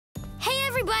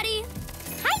everybody!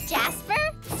 Hi,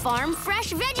 Jasper! Farm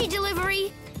fresh veggie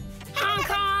delivery! Honk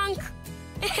honk!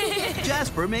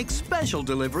 Jasper makes special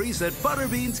deliveries at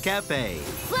Butterbean's Café.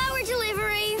 Flour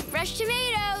delivery, fresh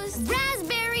tomatoes,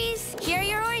 raspberries. Here are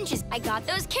your oranges. I got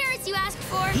those carrots you asked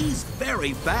for. He's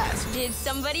very fast. Did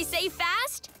somebody say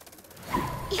fast?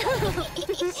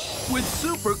 With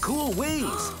super cool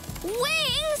wings.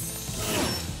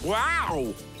 Wings?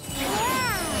 Wow!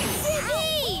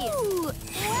 Zippy!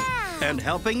 Wow! And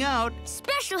helping out,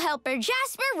 Special helper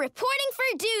Jasper reporting for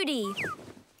duty.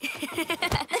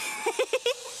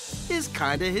 is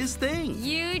kinda his thing.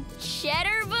 You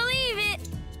cheddar believe it.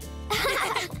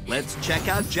 Let's check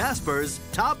out Jasper's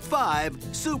top 5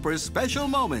 super special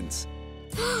moments.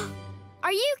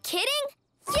 Are you kidding?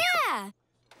 Yeah!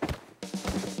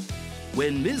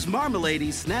 When Ms.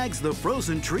 Marmalady snags the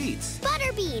frozen treats.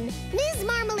 Butterbean, Ms.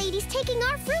 Marmalady's taking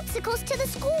our fruitsicles to the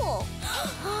school.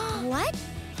 What?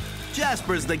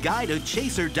 Jasper's the guy to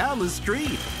chase her down the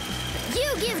street.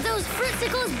 You give those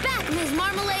fruitsicles back, Ms.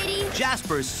 Marmalady.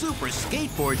 Jasper's super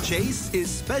skateboard chase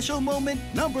is special moment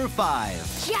number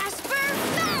 5. Jasper,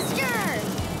 faster!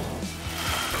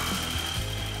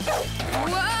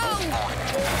 Whoa!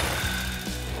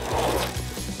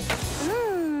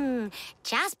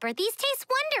 Jasper, these taste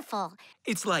wonderful.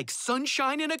 It's like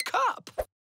sunshine in a cup.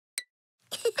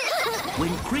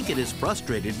 When Cricket is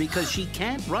frustrated because she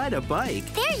can't ride a bike.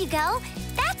 There you go.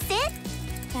 That's it.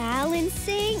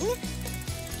 Balancing.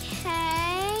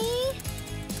 Okay.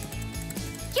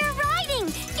 You're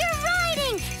riding! You're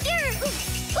riding!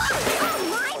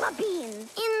 Oh, Lima bean!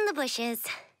 In the bushes.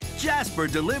 Jasper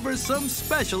delivers some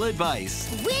special advice.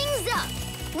 Wings up!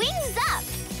 Wings up!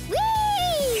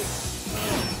 Whee!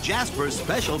 Jasper's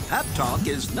special pep talk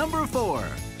is number 4.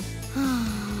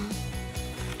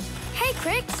 Hey,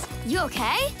 Crix, you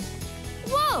okay?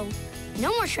 Whoa,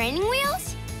 no more training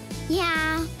wheels?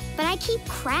 Yeah, but I keep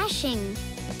crashing.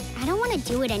 I don't want to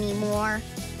do it anymore.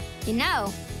 You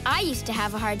know, I used to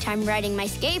have a hard time riding my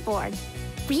skateboard.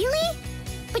 Really?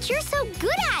 But you're so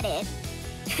good at it.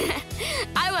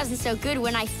 I wasn't so good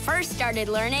when I first started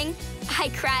learning. I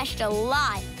crashed a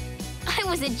lot. I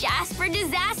was a Jasper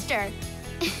disaster.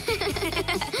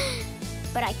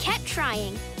 But I kept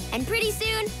trying, and pretty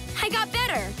soon, I got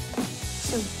better.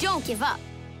 So don't give up.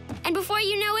 And before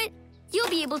you know it, you'll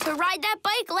be able to ride that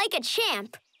bike like a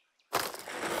champ.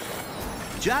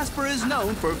 Jasper is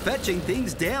known for fetching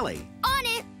things daily. On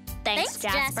it! Thanks,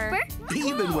 Jasper.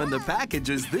 Even when the package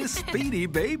is this speedy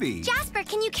baby. Jasper,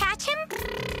 can you catch him?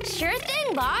 Sure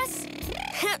thing, boss.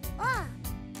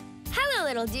 Hello,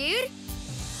 little dude.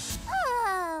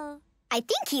 Oh. I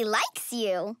think he likes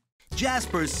you.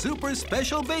 Jasper's super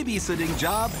special babysitting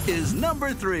job is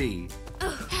number 3.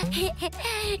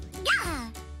 Yeah.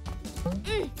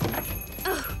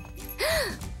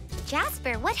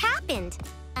 Jasper, what happened?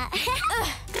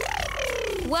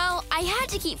 Well, I had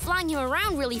to keep flying him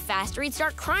around really fast or he'd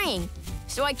start crying.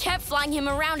 So I kept flying him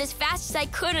around as fast as I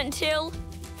could until...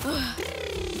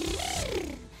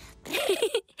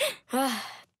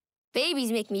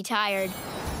 Babies make me tired.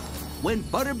 When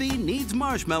Butterbean needs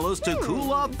marshmallows to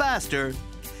cool off faster,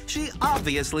 she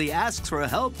obviously asks for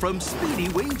help from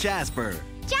speedy-wing Jasper.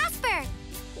 Jasper!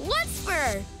 What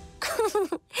spur?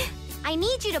 I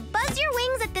need you to buzz your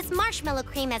wings at this marshmallow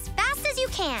cream as fast as you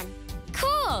can.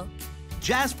 Cool.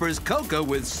 Jasper's cocoa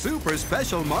with super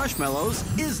special marshmallows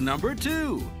is number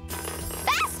 2.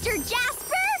 Faster,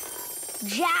 Jasper!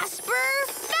 Jasper,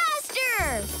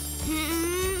 faster!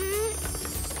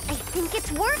 I think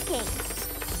it's working.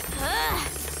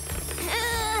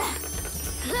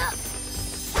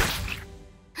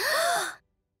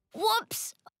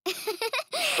 Whoops.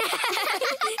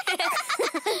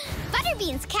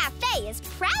 Butterbean's Café is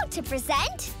proud to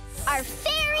present our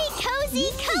Fairy Cozy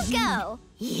Cocoa.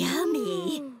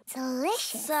 Yummy.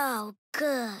 Delicious. So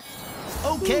good.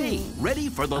 Okay, ready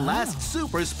for the last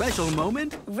super special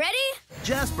moment? Ready?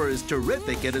 Jasper is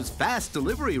terrific at his fast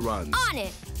delivery runs. On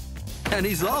it. And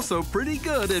he's also pretty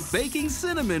good at baking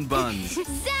cinnamon buns.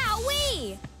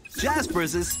 Zowie!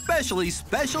 Jasper's especially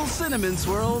special cinnamon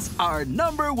swirls are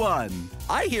number 1.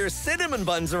 I hear cinnamon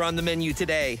buns are on the menu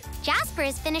today. Jasper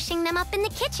is finishing them up in the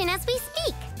kitchen as we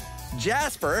speak.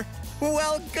 Jasper?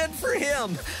 Well, good for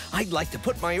him. I'd like to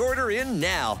put my order in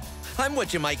now. I'm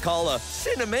what you might call a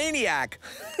cinnamaniac.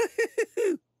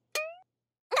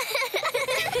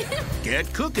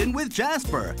 Get cooking with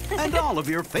Jasper and all of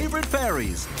your favorite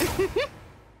fairies.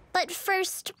 But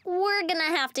first, we're gonna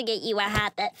have to get you a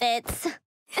hat that fits.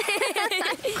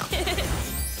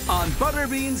 On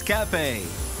Butterbean's Café.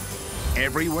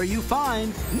 Everywhere you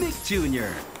find Nick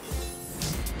Jr.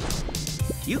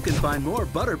 You can find more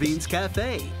Butterbean's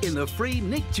Café in the free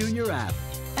Nick Jr. app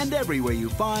and everywhere you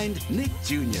find Nick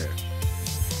Jr.